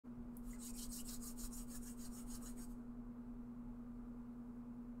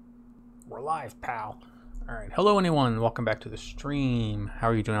We're live, pal. Alright, hello anyone, welcome back to the stream. How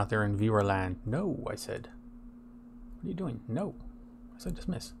are you doing out there in Viewerland? No, I said. What are you doing? No. I said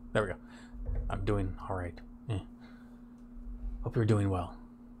dismiss. There we go. I'm doing alright. Hope you're doing well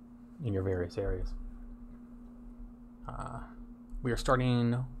in your various areas. We are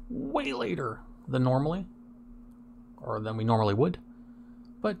starting way later than normally, or than we normally would,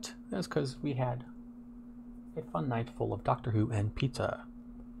 but that's because we had a fun night full of Doctor Who and pizza.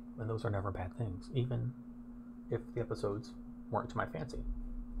 And those are never bad things, even if the episodes weren't to my fancy.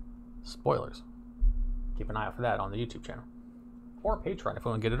 Spoilers. Keep an eye out for that on the YouTube channel. Or Patreon if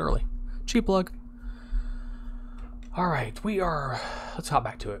you want to get it early. Cheap plug. Alright, let's hop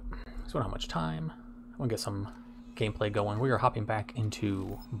back to it. So we don't have much time. I want to get some gameplay going. We are hopping back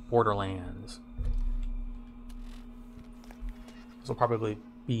into Borderlands. This will probably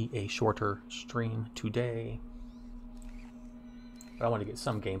be a shorter stream today. But I want to get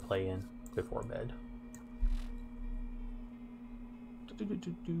some gameplay in before bed.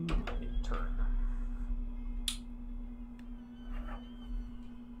 Turn.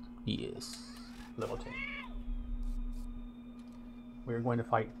 Yes. Lilith. We're going to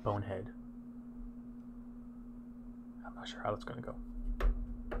fight Bonehead. I'm not sure how that's going to go.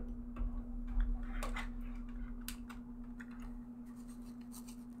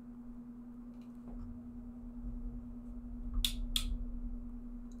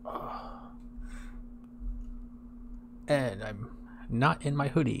 And I'm not in my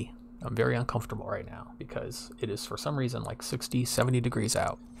hoodie. I'm very uncomfortable right now because it is for some reason like 60, 70 degrees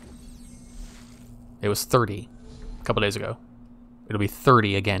out. It was 30 a couple days ago. It'll be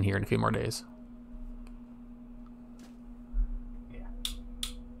 30 again here in a few more days. Yeah.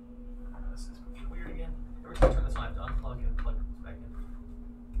 This is weird again. Every time I turn this on, I have to unplug and plug it back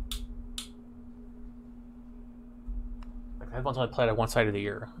in. Like the headphones only play at one side of the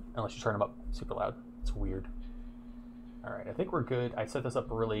ear unless you turn them up super loud. It's weird. Alright, I think we're good. I set this up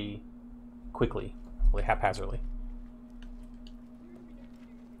really quickly, really haphazardly.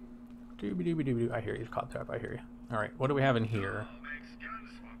 I hear you, Cop Tap, I hear you. Alright, what do we have in here?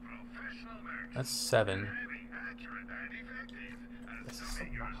 That's 7.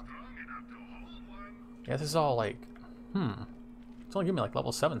 Yeah, this is all like, it's only giving me like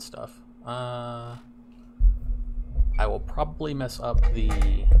level 7 stuff. I will probably mess up the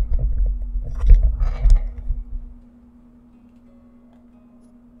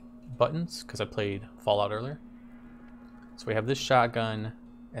buttons because I played Fallout earlier. So we have this shotgun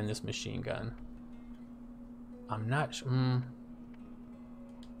and this machine gun. I'm not sure.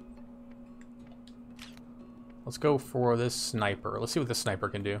 Let's go for this sniper. Let's see what this sniper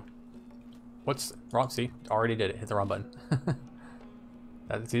can do. What's wrong? See, already did it. Hit the wrong button.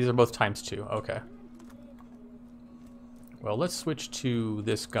 These are both ×2. Okay. Well, let's switch to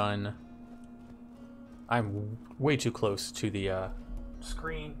this gun. I'm way too close to the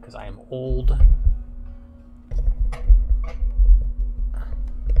screen because I am old.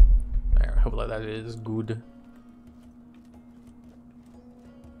 There, hopefully that is good.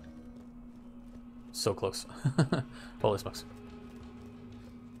 So close. Holy smokes.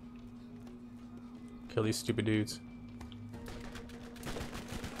 Kill these stupid dudes.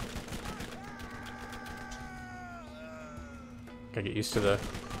 Gotta get used to the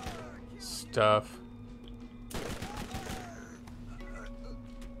stuff.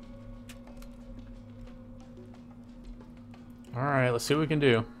 Alright, let's see what we can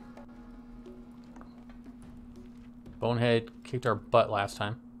do. Bonehead kicked our butt last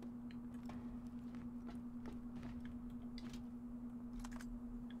time.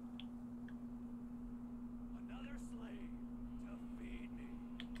 Another slave to feed me.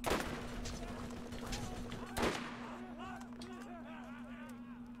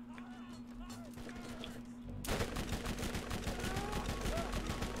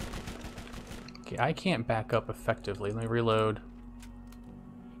 Okay, I can't back up effectively. Let me reload.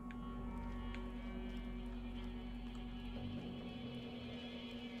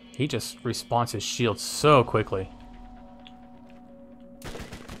 He just respawns his shield so quickly.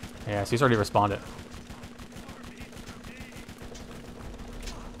 Yes, he's already responded.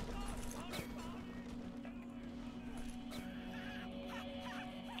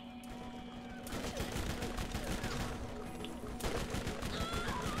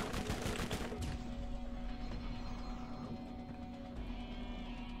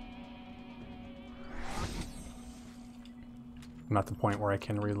 I'm at the point where I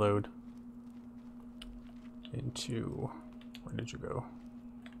can reload into... Where did you go?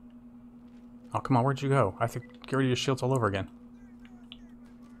 Oh, come on, where'd you go? I think get rid of your shields all over again.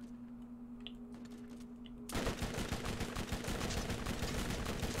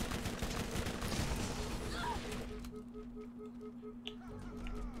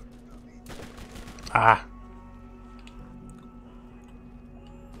 Ah.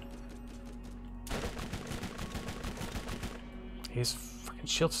 His freaking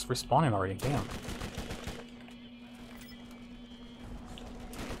shield's respawning already. Damn.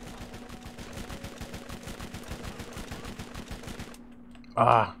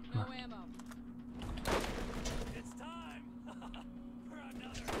 Ah. No ammo. It's time for another round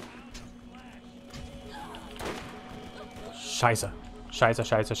of flesh. Scheiße. Scheiße,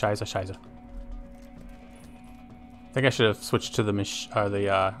 scheiße, scheiße, scheiße. I think I should have switched to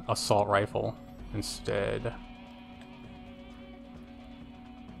the assault rifle instead.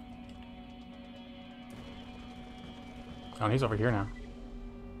 Oh, he's over here now.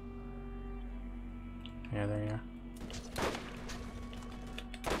 Yeah, there you are.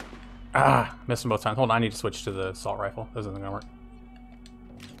 Ah, missed him both times. Hold on, I need to switch to the assault rifle. This isn't gonna work.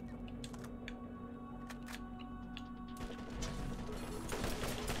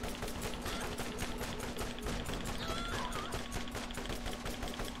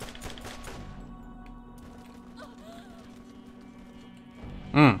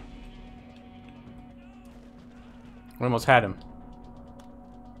 We almost had him.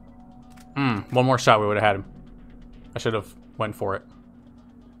 One more shot, we would have had him. I should have went for it.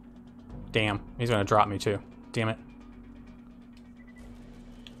 Damn, he's gonna drop me too. Damn it.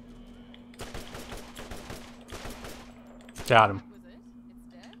 Got him. Was it?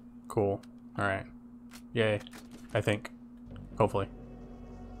 It's dead? Cool. Alright. Yay. I think. Hopefully.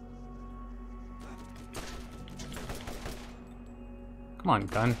 Come on,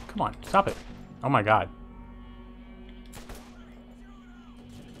 gun. Come on. Stop it. Oh my god.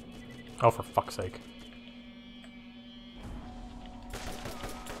 Oh, for fuck's sake.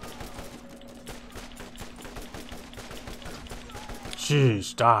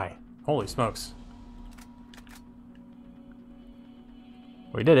 Jeez, die. Holy smokes.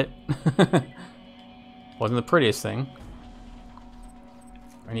 We did it. Wasn't the prettiest thing.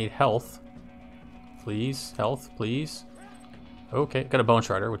 I need health. Please, health, please. Okay, got a bone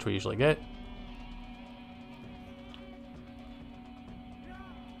shredder, which we usually get.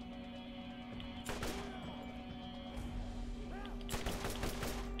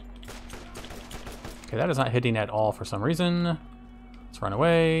 Okay, that is not hitting at all for some reason. Let's run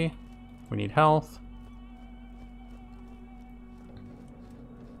away. We need health.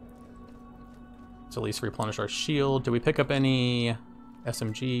 Let's at least replenish our shield. Did we pick up any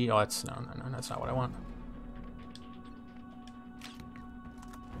SMG? Oh, that's no, that's not what I want.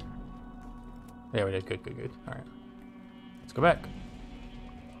 Yeah, we did. Good, good, good. All right, let's go back.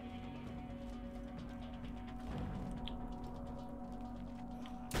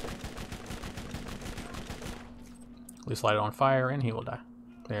 At least light it on fire and he will die.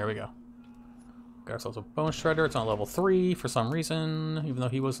 There we go. Got ourselves a bone shredder. It's on level 3 for some reason, even though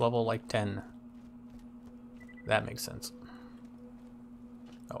he was level like 10. That makes sense.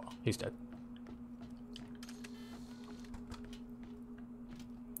 Oh, well, he's dead.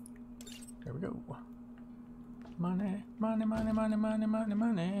 There we go. Money, money, money, money, money, money,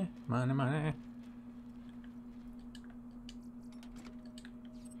 money, money, money.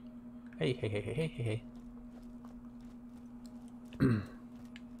 Hey, hey, hey, hey, hey, hey, hey.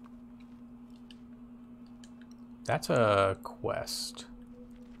 That's a quest.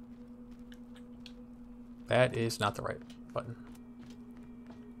 That is not the right button.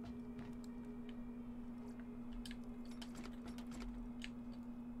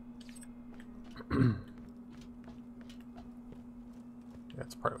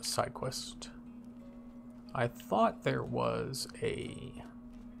 That's part of a side quest. I thought there was a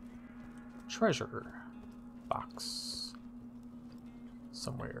treasure box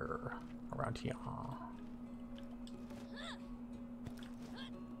somewhere around here.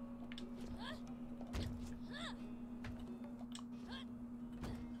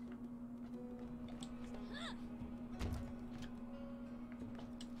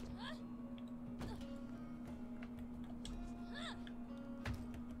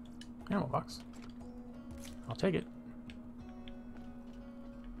 Ammo box. I'll take it.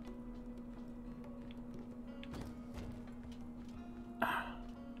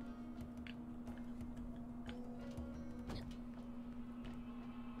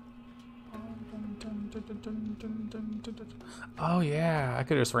 Oh yeah, I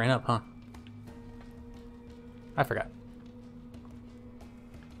could have just ran up, huh? I forgot.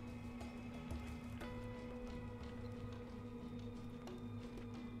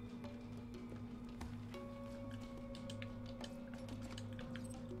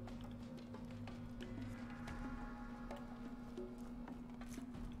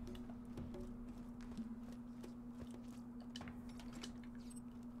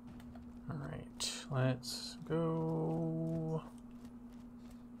 Let's go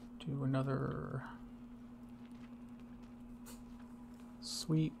do another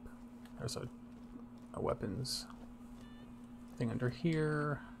sweep. There's a weapons thing under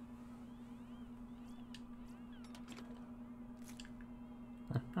here.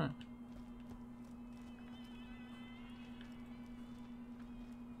 Uh-huh.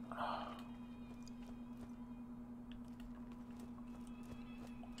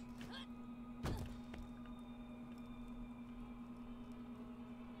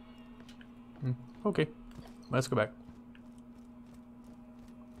 Okay, let's go back.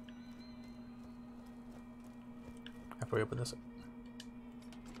 After we open this up.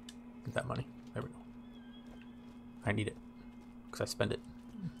 Get that money. There we go. I need it. Because I spend it.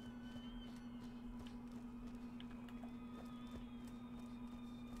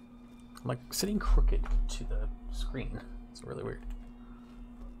 I'm like sitting crooked to the screen. It's really weird.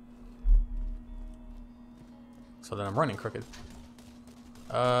 So then I'm running crooked.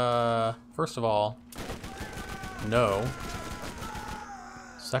 First of all, no.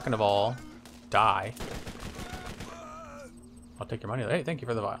 Second of all, die. I'll take your money. Hey, thank you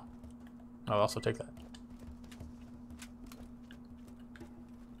for the vial. I'll also take that.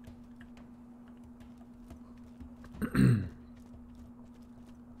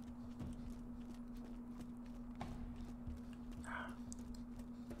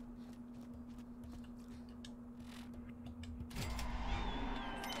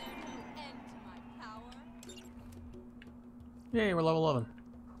 Yay, we're level 11.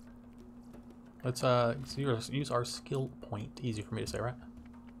 Let's use our skill point. Easy for me to say, right?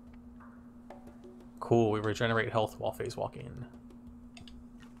 Cool, we regenerate health while phase walking.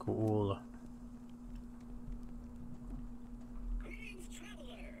 Cool. Greetings,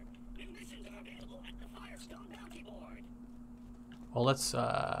 traveler. New missions are available at the Firestone Bounty Board. Well, let's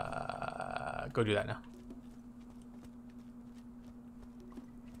go do that now.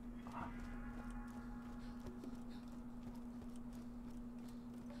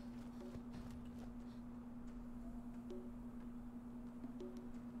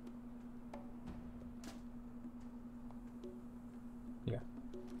 Yeah.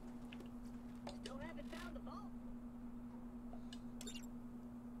 Still haven't found the vault.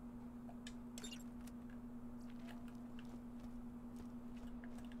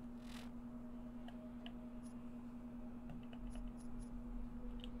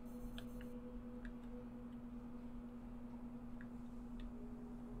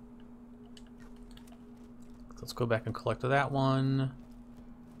 Let's go back and collect that one.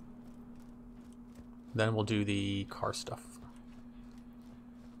 Then we'll do the car stuff.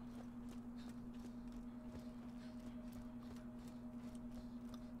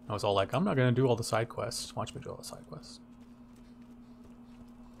 I was all like, I'm not going to do all the side quests. Watch me do all the side quests.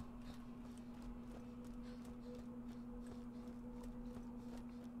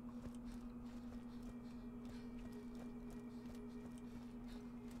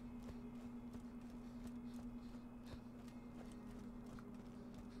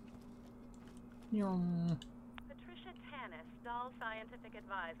 Patricia Tanis, Dahl Scientific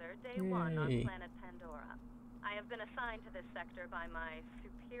Advisor, Day 1 on Yay. planet Pandora. I have been assigned to this sector by my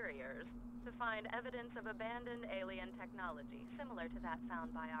superiors to find evidence of abandoned alien technology similar to that found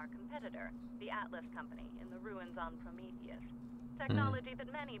by our competitor, the Atlas Company, in the ruins on Prometheus. Technology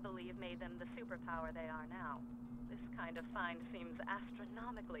that many believe made them the superpower they are now. This kind of find seems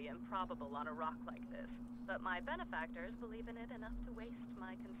astronomically improbable on a rock like this, but my benefactors believe in it enough to waste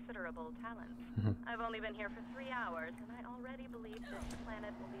my considerable talents. I've only been here for 3 hours, and I already believe this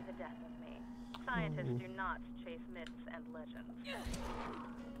planet will be the death of me. Scientists do not chase myths and legends.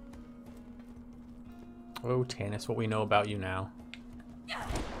 Oh, Tanis, what we know about you now. Day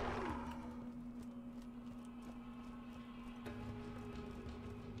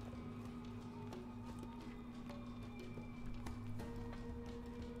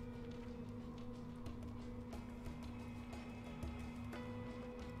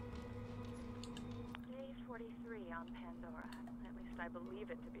 43 on Pandora. At least I believe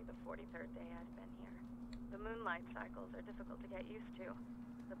it to be the 43rd day I've been here. The moonlight cycles are difficult to get used to.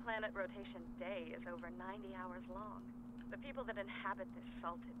 The planet rotation day is over 90 hours long. The people that inhabit this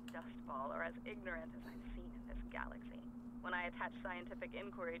salted dust ball are as ignorant as I've seen in this galaxy. When I attach scientific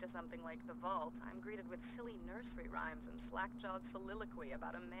inquiry to something like the vault, I'm greeted with silly nursery rhymes and slack-jawed soliloquy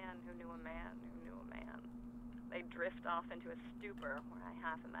about a man who knew a man who knew a man. They drift off into a stupor where I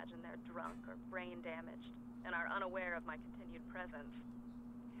half imagine they're drunk or brain damaged and are unaware of my continued presence.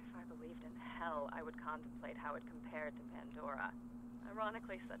 If I believed in hell, I would contemplate how it compared to Pandora.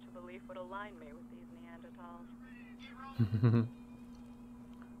 Ironically, such a belief would align me with these Neanderthals.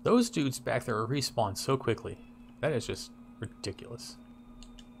 Those dudes back there respawn so quickly. That is just ridiculous.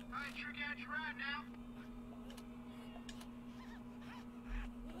 Alright, sure got you right now.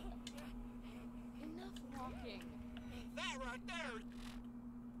 Enough walking. That right there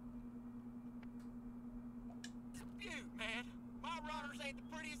is a beaut, man. My runners ain't the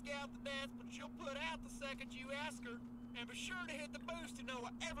prettiest gal to dance, but she'll put out the second you ask her. And be sure to hit the boost to know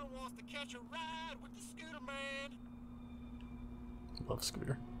whoever wants to catch a ride with the scooter man. Love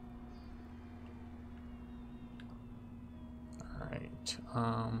Scooter. Alright.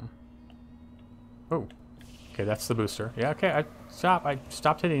 Oh. Okay, that's the booster. Yeah, okay, I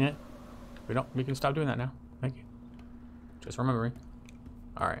stopped hitting it. We can stop doing that now. Thank you. Just remembering.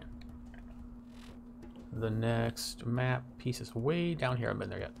 Alright. The next map piece is way down here. I haven't been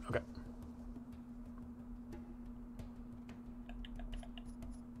there yet. Okay.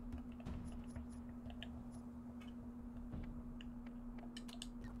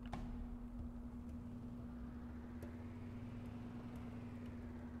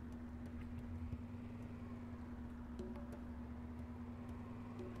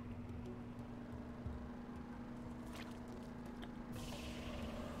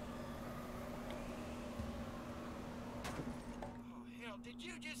 Did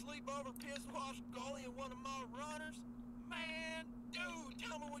you just leap over piss wash Gully and one of my runners? Man, dude,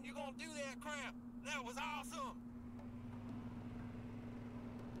 tell me when you're gonna do that crap. That was awesome.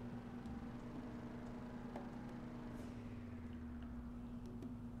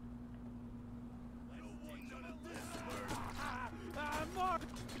 Mark!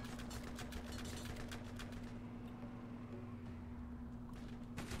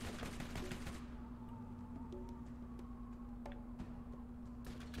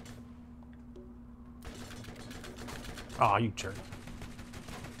 Aw, you jerk.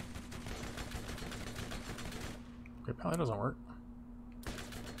 Okay, apparently that doesn't work.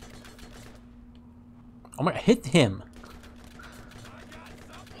 Oh my, hit him!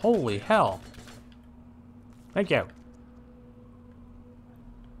 Holy hell. Thank you.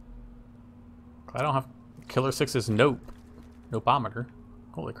 I don't have Killer 6's nopeometer.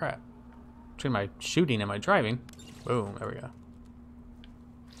 Holy crap. Between my shooting and my driving. Boom, there we go.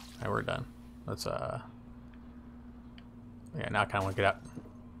 Alright, we're done. Let's, yeah, now I kind of want to get out.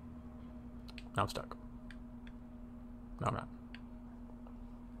 Now I'm stuck. No, I'm not.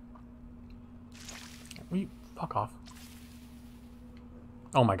 Will you fuck off?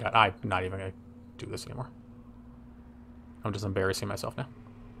 Oh my god, I'm not even going to do this anymore. I'm just embarrassing myself now.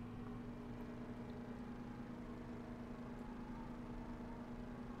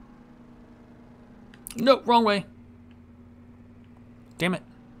 No, wrong way. Damn it.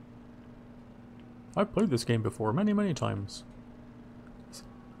 I've played this game before many, many times.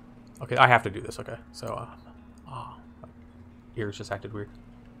 Okay, I have to do this, okay. So, my ears just acted weird.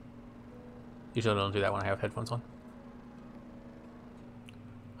 Usually I don't do that when I have headphones on.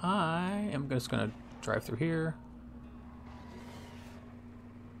 I am just gonna drive through here.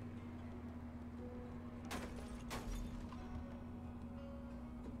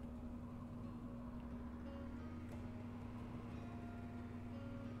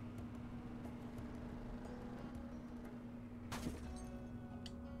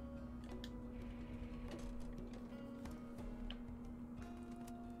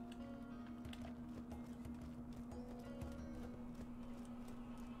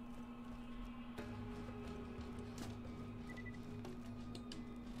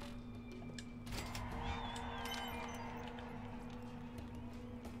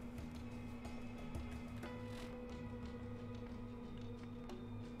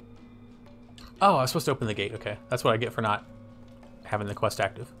 Oh, I was supposed to open the gate. Okay, that's what I get for not having the quest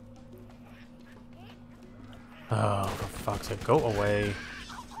active. Oh, for fuck's sake, go away.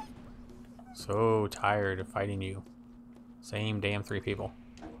 So tired of fighting you. Same damn 3 people.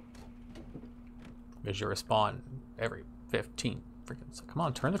 Because you respawn every 15 freaking seconds. Come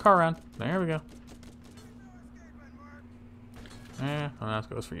on, turn the car around. There we go. Well, that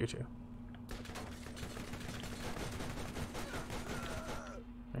goes for you too.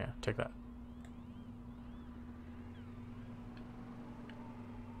 Yeah, take that.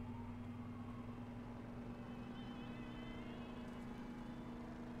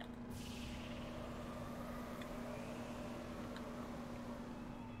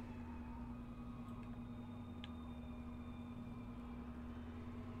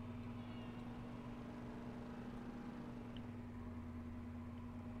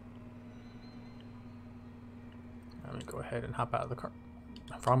 Let me go ahead and hop out of the car.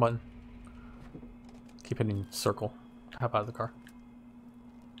 Wrong button. Keep hitting circle. Hop out of the car.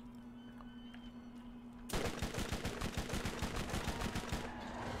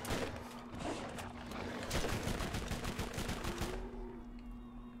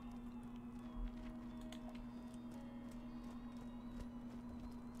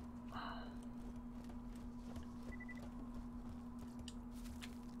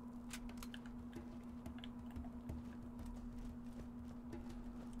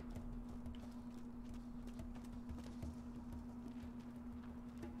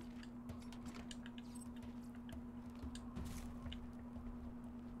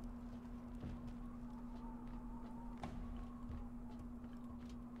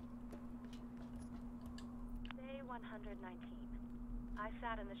 119. I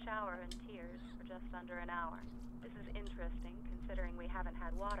sat in the shower in tears for just under an hour. This is interesting, considering we haven't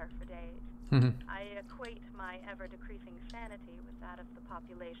had water for days. I equate my ever-decreasing sanity with that of the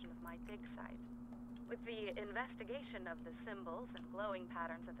population of my dig site. With the investigation of the symbols and glowing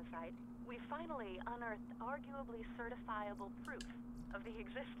patterns at the site, we finally unearthed arguably certifiable proof of the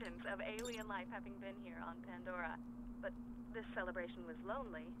existence of alien life having been here on Pandora. But this celebration was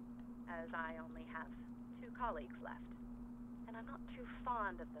lonely, as I only have 2 colleagues left. And I'm not too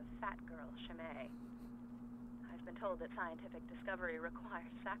fond of the fat girl, Chimay. I've been told that scientific discovery requires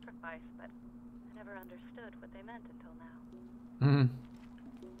sacrifice, but I never understood what they meant until now.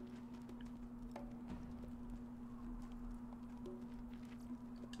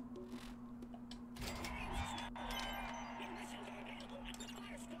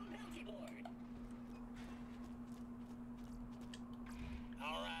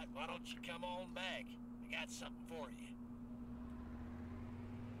 All right, why don't you come on back? I got something for you.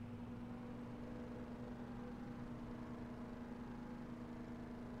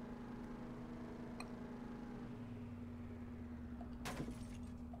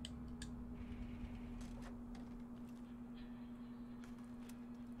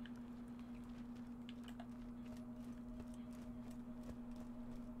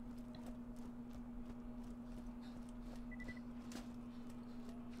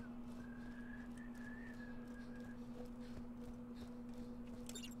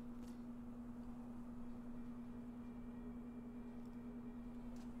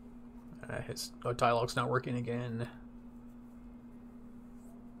 His dialogue's not working again.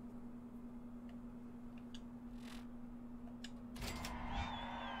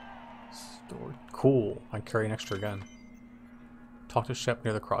 Stored. Cool. I carry an extra gun. Talk to Shep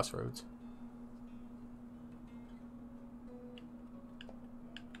near the crossroads.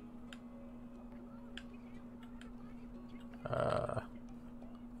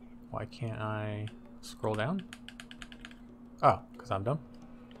 Why can't I scroll down? Oh, because I'm dumb.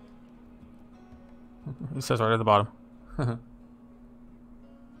 It says right at the bottom.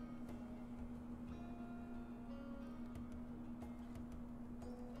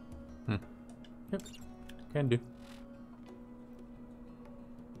 Yep, can do.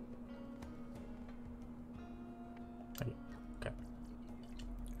 Okay.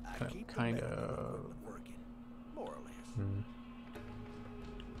 Kind of. Working, more or less.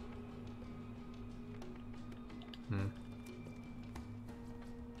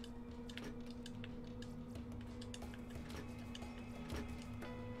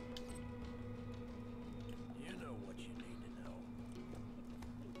 You know what you need to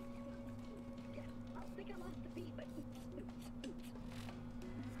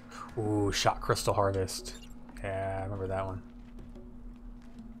know. Ooh, shot crystal harvest. Yeah, I remember that one.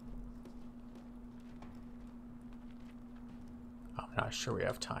 I'm not sure we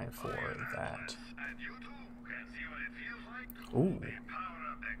have time for that. Ooh.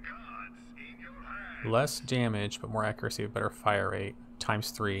 Less damage, but more accuracy, better fire rate.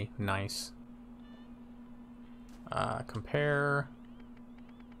 ×3. Nice. Compare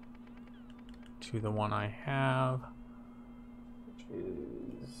to the one I have, which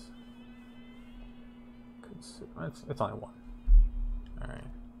is... It's only one. Alright.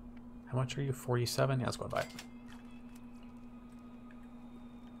 How much are you? 47? Yeah, let's go and buy it.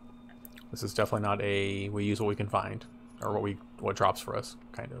 This is definitely not a we use what we can find, or what drops for us,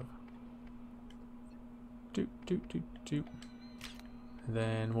 kind of. And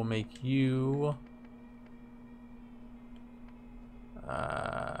then we'll make you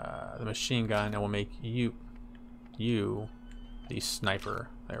the machine gun, and we'll make you the sniper.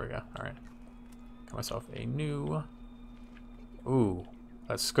 There we go. All right. Got myself a new. Ooh,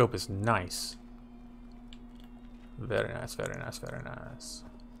 that scope is nice. Very nice. Very nice. Very nice.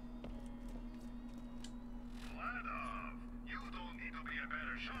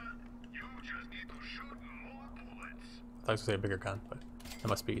 I thought I was going to say a bigger gun, but that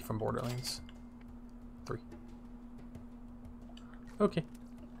must be from Borderlands 3. Okay.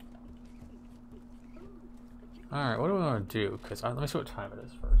 Alright, what do we want to do? Because let me see what time it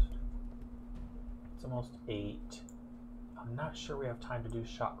is first. It's almost 8. I'm not sure we have time to do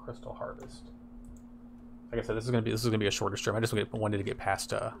shot crystal harvest. Like I said, this is gonna be a shorter stream. I just wanted to get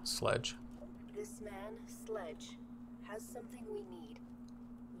past Sledge. This man, Sledge, has something we need.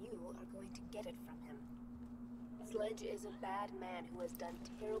 You are going to get it from him. Sledge is a bad man who has done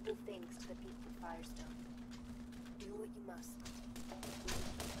terrible things to the people of Firestone. Do what you must.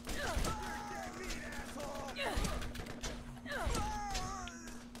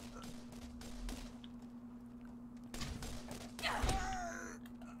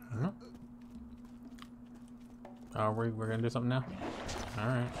 Oh, we're gonna do something now?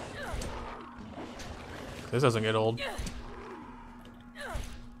 Alright. This doesn't get old.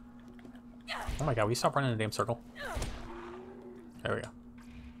 Oh my god, we stop running in a damn circle. There we go.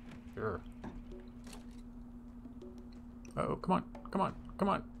 Sure. Oh, come on, come on, come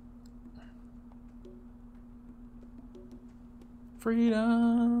on.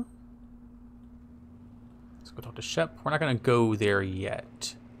 Freedom. Let's go talk to Shep. We're not gonna go there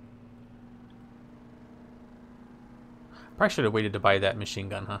yet. Probably should have waited to buy that machine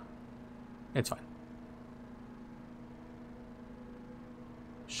gun, huh? It's fine.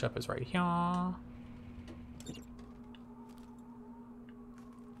 Shep is right here.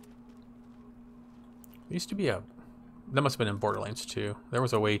 There used to be a... That must have been in Borderlands 2. There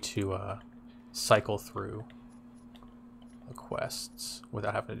was a way to cycle through the quests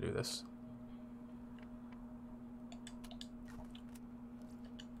without having to do this.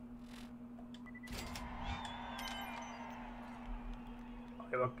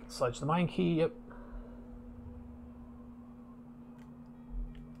 Okay, look, sludge the mine key, yep.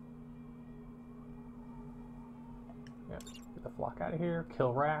 Yep, get the flock out of here,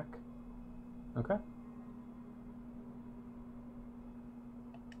 kill Rack. Okay.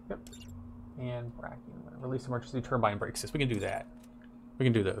 Yep. And Rack, release emergency turbine brakes. Yes, we can do that. We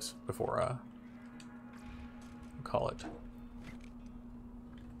can do those before call it.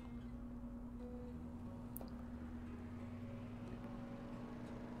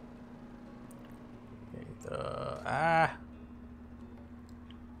 Okay,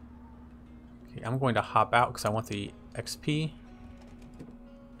 okay, I'm going to hop out because I want the XP.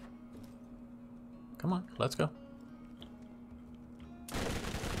 Come on, let's go.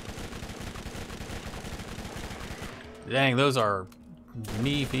 Dang, those are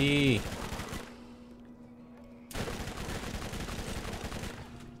meaty.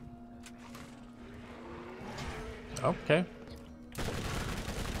 Okay.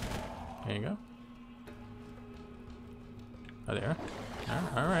 There you go. Oh, there.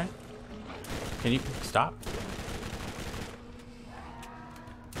 All right. Can you stop?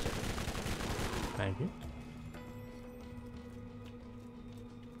 Thank you.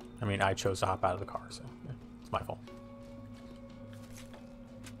 I mean, I chose to hop out of the car, so yeah, it's my fault.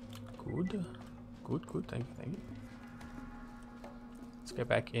 Good. Good, good. Thank you, thank you. Let's get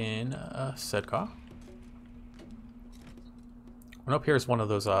back in said car. And up here is one of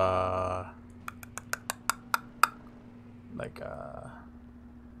those, like, I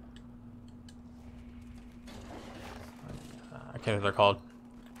can't know what they're called.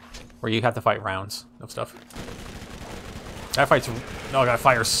 Where you have to fight rounds of stuff. That fight's... Oh, that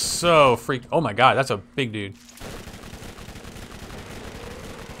fire's so freak... Oh my god, that's a big dude.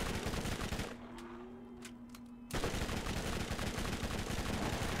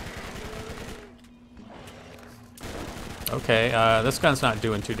 Okay, this gun's not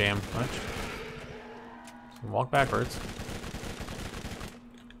doing too damn much. Walk backwards.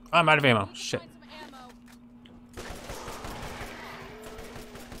 I'm out of ammo. Shit.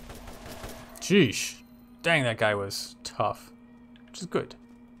 Sheesh. Dang, that guy was tough. Which is good.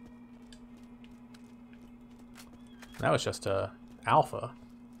 That was just a alpha.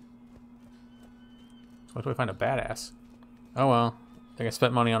 So what do we find a badass? Oh well. I think I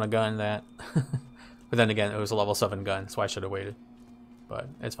spent money on a gun that... But then again, it was a level 7 gun, so I should have waited. But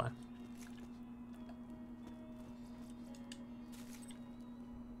it's fine.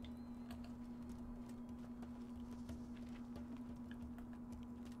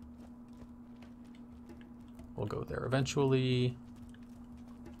 We'll go there eventually.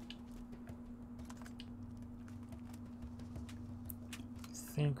 I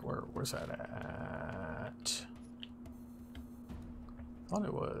think, where's that at? I thought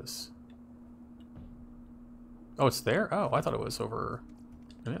it was... Oh, it's there? Oh, I thought it was over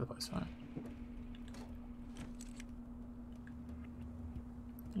any other place. All right.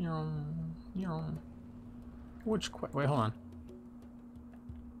 Which... Wait, hold on.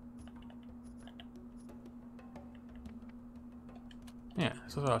 Yeah,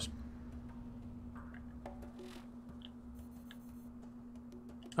 this is what I was...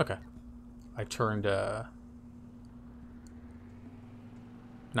 Okay. I turned,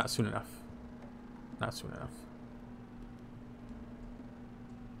 not soon enough. Not soon enough.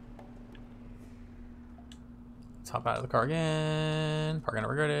 Let's hop out of the car again. Probably gonna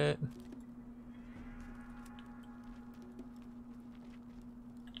regret it.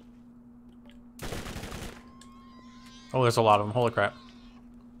 Oh, there's a lot of them. Holy crap.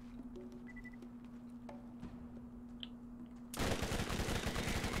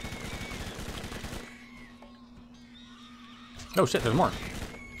 Oh shit, there's more.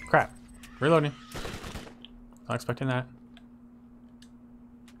 Crap. Reloading. Not expecting that.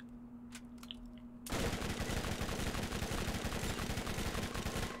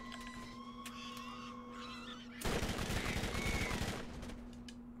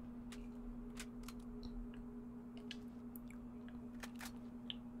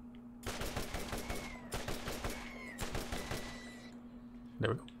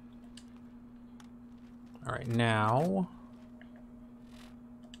 There we go. All right, now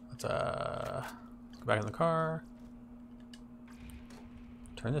let's go back in the car.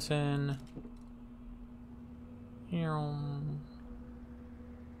 Turn this in. Here.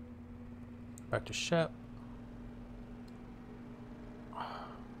 Back to Shep.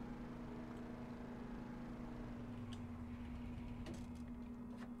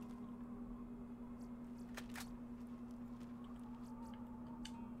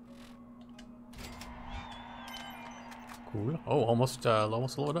 Cool. Oh, almost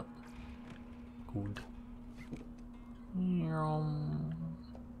loaded up. Good.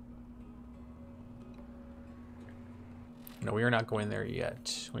 No, we are not going there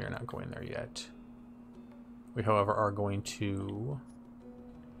yet. We are not going there yet. We, however, are going to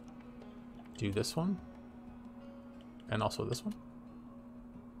do this one. And also this one.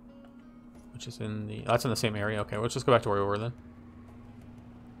 Which is in the... that's in the same area. Okay, let's just go back to where we were then.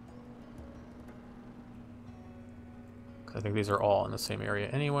 I think these are all in the same area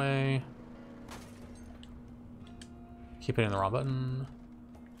anyway. Keep hitting the wrong button.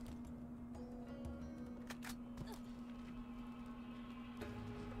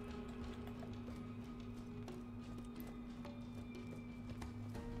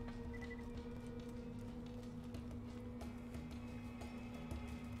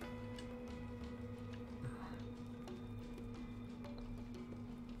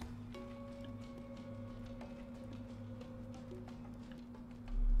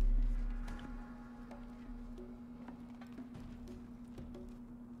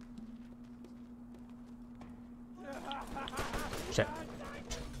 Shit.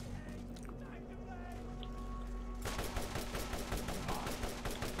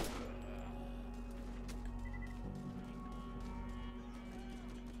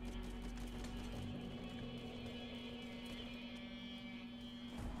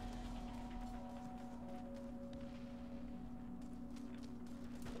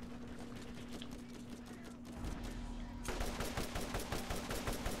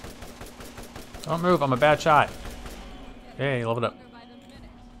 Don't move, I'm a bad shot. Hey, leveled up.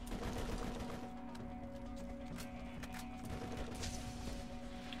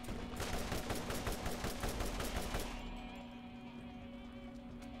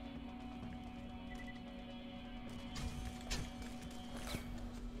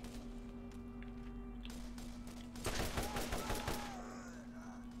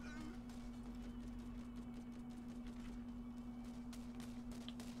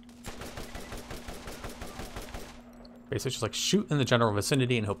 Basically just like shoot in the general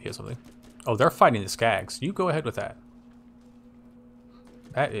vicinity and hope you hit something. Oh, they're fighting the Skags. You go ahead with that.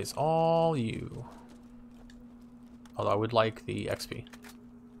 That is all you. Although I would like the XP.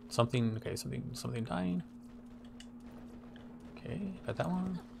 Something, okay, something dying. Okay, got that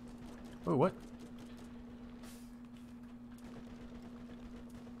one. Oh, what?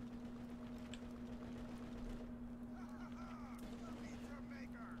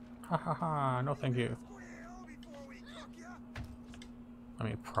 Ha ha ha, no thank you. I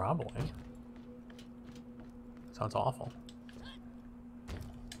mean, probably. Sounds awful.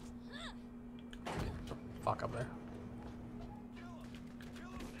 Fuck up there.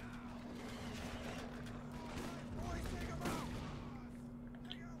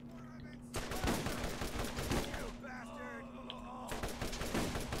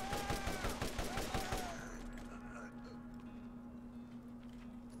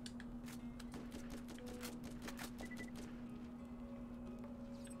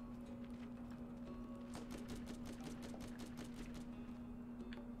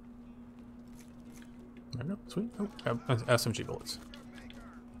 There we go. Sweet. Oh, SMG bullets.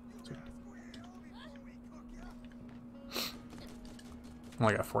 Sweet. I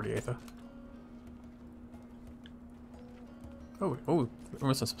only got 48 though. Oh, we're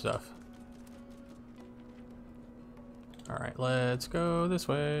missing some stuff. Alright, let's go this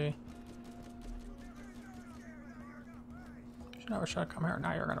way. You never should have come here.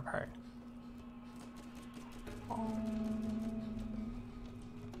 Now you're gonna pay.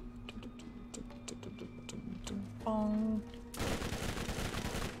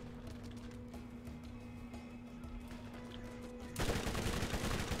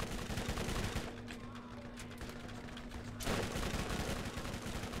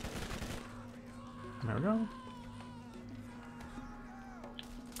 There we go.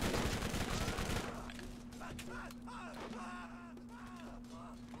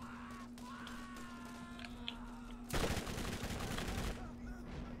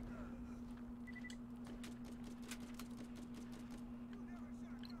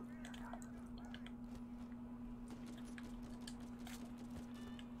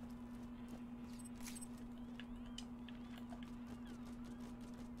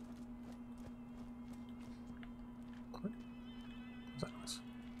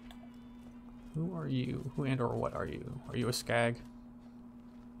 are you? Who and or what are you? Are you a skag?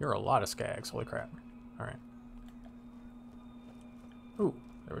 You're a lot of skags. Holy crap. Alright. Ooh,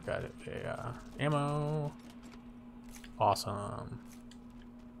 there we got it. A ammo. Awesome.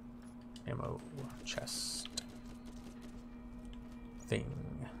 Ammo chest thing.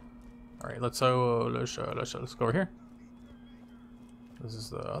 Alright, let's go over here. This is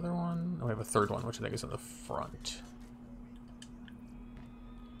the other one. Oh, we have a third one, which I think is in the front.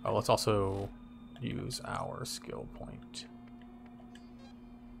 Oh, let's also use our skill point.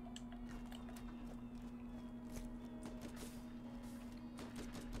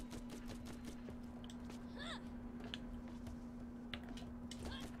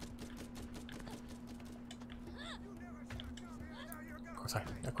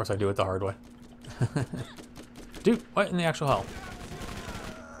 Of course I do it the hard way. Dude, what in the actual hell?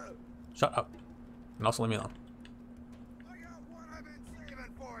 Shut up. And also leave me alone.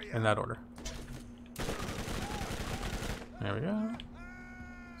 In that order. There we go.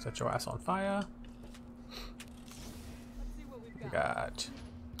 Set your ass on fire. We got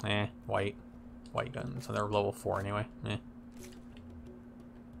white guns, and they're level 4 anyway.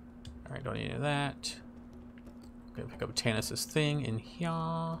 Alright, don't need any of that. Gonna pick up Tanis's thing in here.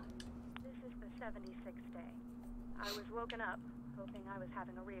 This is the 76th day. I was woken up, hoping I was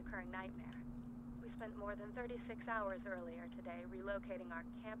having a reoccurring nightmare. We spent more than 36 hours earlier today relocating our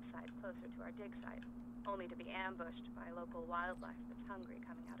campsite closer to our dig site, only to be ambushed by local wildlife that's hungry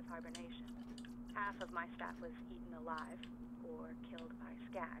coming out of hibernation. Half of my staff was eaten alive, or killed by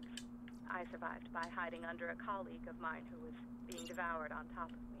skags. I survived by hiding under a colleague of mine who was being devoured on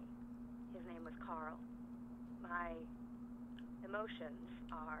top of me. His name was Carl. My emotions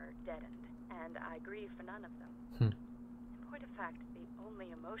are deadened, and I grieve for none of them. In point of fact, the only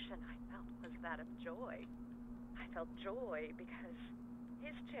emotion I felt was that of joy. I felt joy because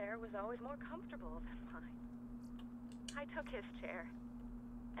his chair was always more comfortable than mine. I took his chair,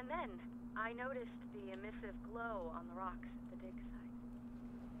 and then I noticed the emissive glow on the rocks at the dig site.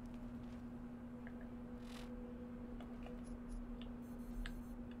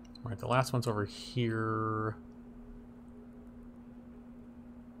 Alright, the last one's over here.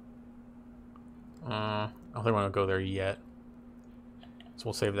 I don't think I want to go there yet. So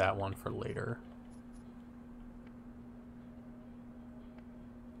we'll save that one for later.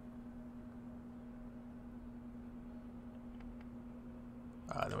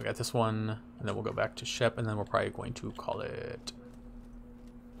 Then we got this one, and then we'll go back to Shep, and then we're probably going to call it...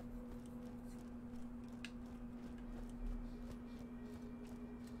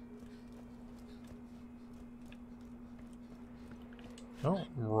 Don't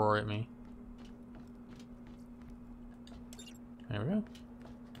roar at me. There we go.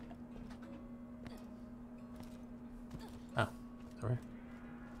 Oh, it's over here.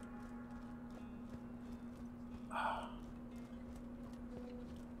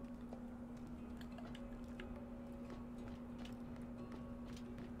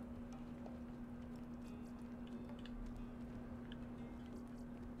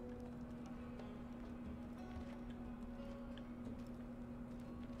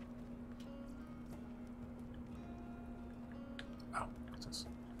 Oh, what's this?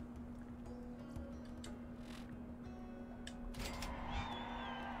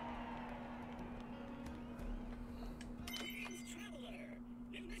 Greetings, traveler.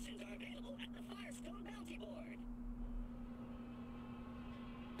 New missions are available at the Firestone Bounty Board.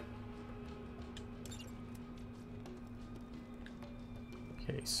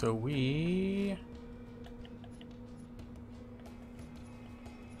 Okay, so we...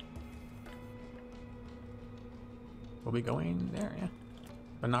 We'll be going there, yeah.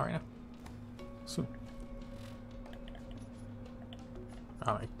 But not right now. Soon.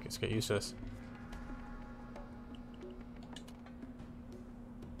 Oh, I guess get used to this.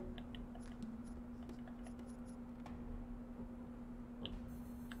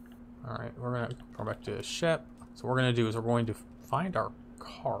 Alright, we're gonna go back to Shep. So what we're gonna do is we're going to find our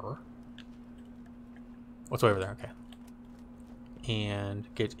car. What's over there? Okay. And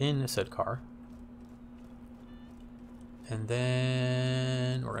get in said car. And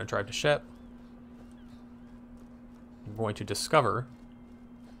then we're going to drive to Shep. We're going to discover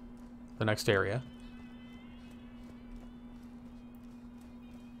the next area.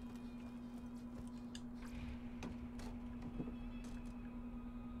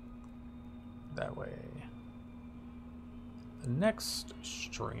 That way. The next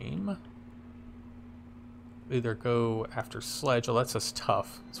stream. Either go after Sledge. Oh, that's just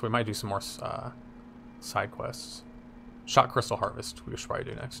tough. So we might do some more side quests. Shot Crystal Harvest, we should probably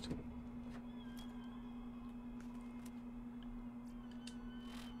do next.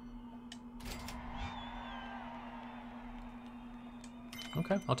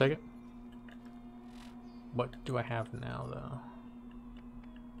 Okay, I'll take it. What do I have now, though?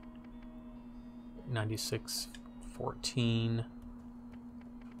 96, 14,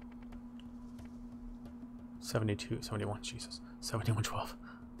 72, 71, Jesus, 71, 12.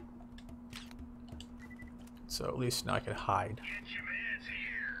 So at least now I can hide. Get your mans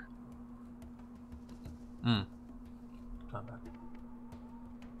here. Not bad.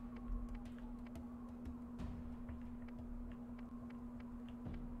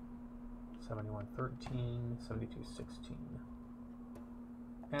 $71, 13, 72, 16.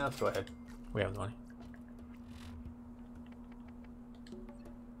 Yeah, let's go ahead. We have the money.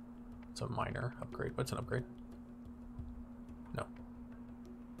 It's a minor upgrade. What's an upgrade? No.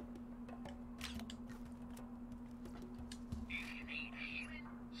 If you need healing,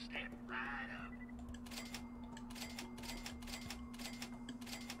 step right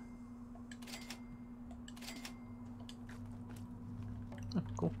up.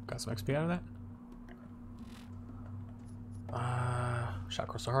 Cool. Got some XP out of that. Shot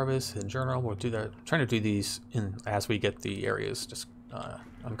Crystal Harvest, Hidden Journal. We'll do that. I'm trying to do these in as we get the areas just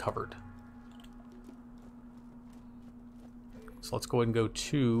uncovered. So let's go ahead and go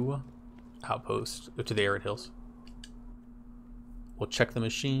to Outpost, to the Arid Hills. We'll check the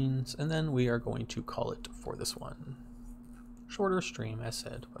machines, and then we are going to call it for this one. Shorter stream, as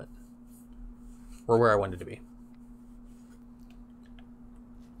said, but we're where I wanted to be.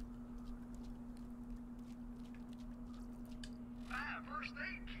 First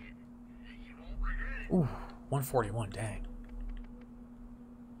aid kit. You won't regret it. Ooh, 141, dang.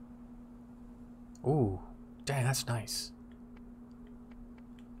 Ooh, dang, that's nice.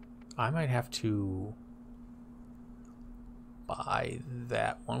 I might have to buy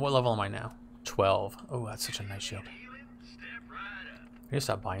that one. What level am I now? 12. Oh, that's such a nice shield. Healing, step right up. I need to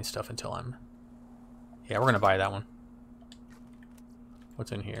stop buying stuff until I'm... Yeah, we're going to buy that one.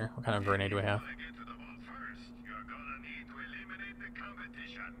 What's in here? What kind of grenade do we have? To get to the vault first, you're gonna need to eliminate the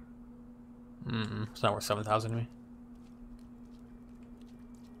competition. It's not worth 7,000 to me.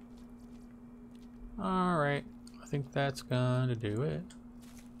 Alright. I think that's gonna do it.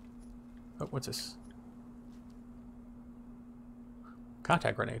 Oh, what's this?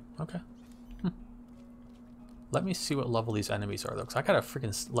 Contact grenade. Okay. Let me see what level these enemies are, though, because I got a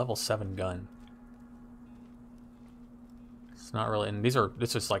freaking level 7 gun. It's not really... And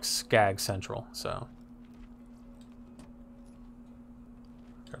this is like Skag Central, so...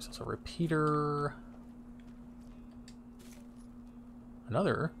 There's also a repeater.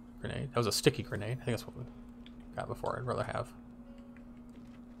 Another grenade. That was a sticky grenade. I think that's what we got before. I'd rather have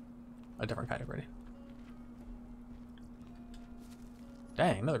a different kind of grenade.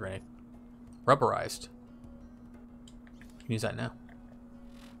 Dang, another grenade. Rubberized. You can use that now.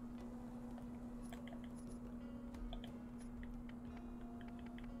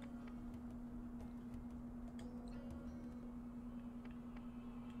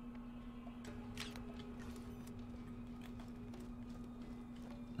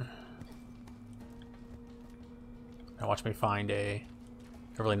 Now watch me find a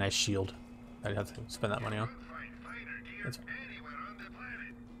really nice shield. I'd have to spend that money on. Find fighter gear That's- anywhere on the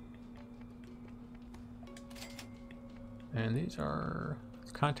planet. And these are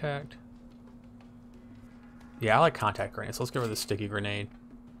contact. Yeah, I like contact grenades. So let's give her the sticky grenade.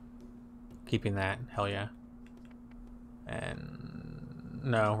 Keeping that, hell yeah. And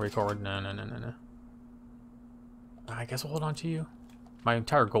no, record. No. I guess we'll hold on to you. My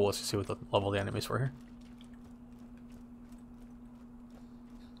entire goal is to see what the level the enemies were here.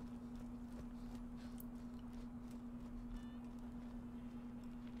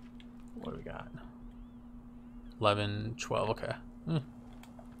 What do we got? 11, 12, okay.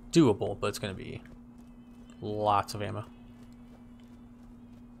 Doable, but it's going to be lots of ammo.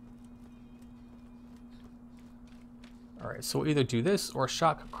 Alright, so we'll either do this or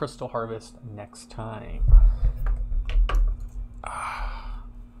Shock Crystal Harvest next time.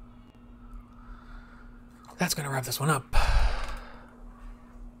 That's going to wrap this one up.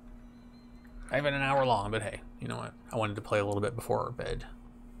 I've been an hour long, but hey, you know what? I wanted to play a little bit before bed.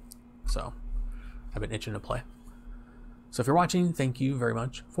 So, I've been itching to play. So if you're watching, thank you very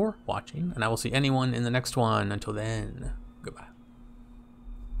much for watching, and I will see anyone in the next one. Until then, goodbye.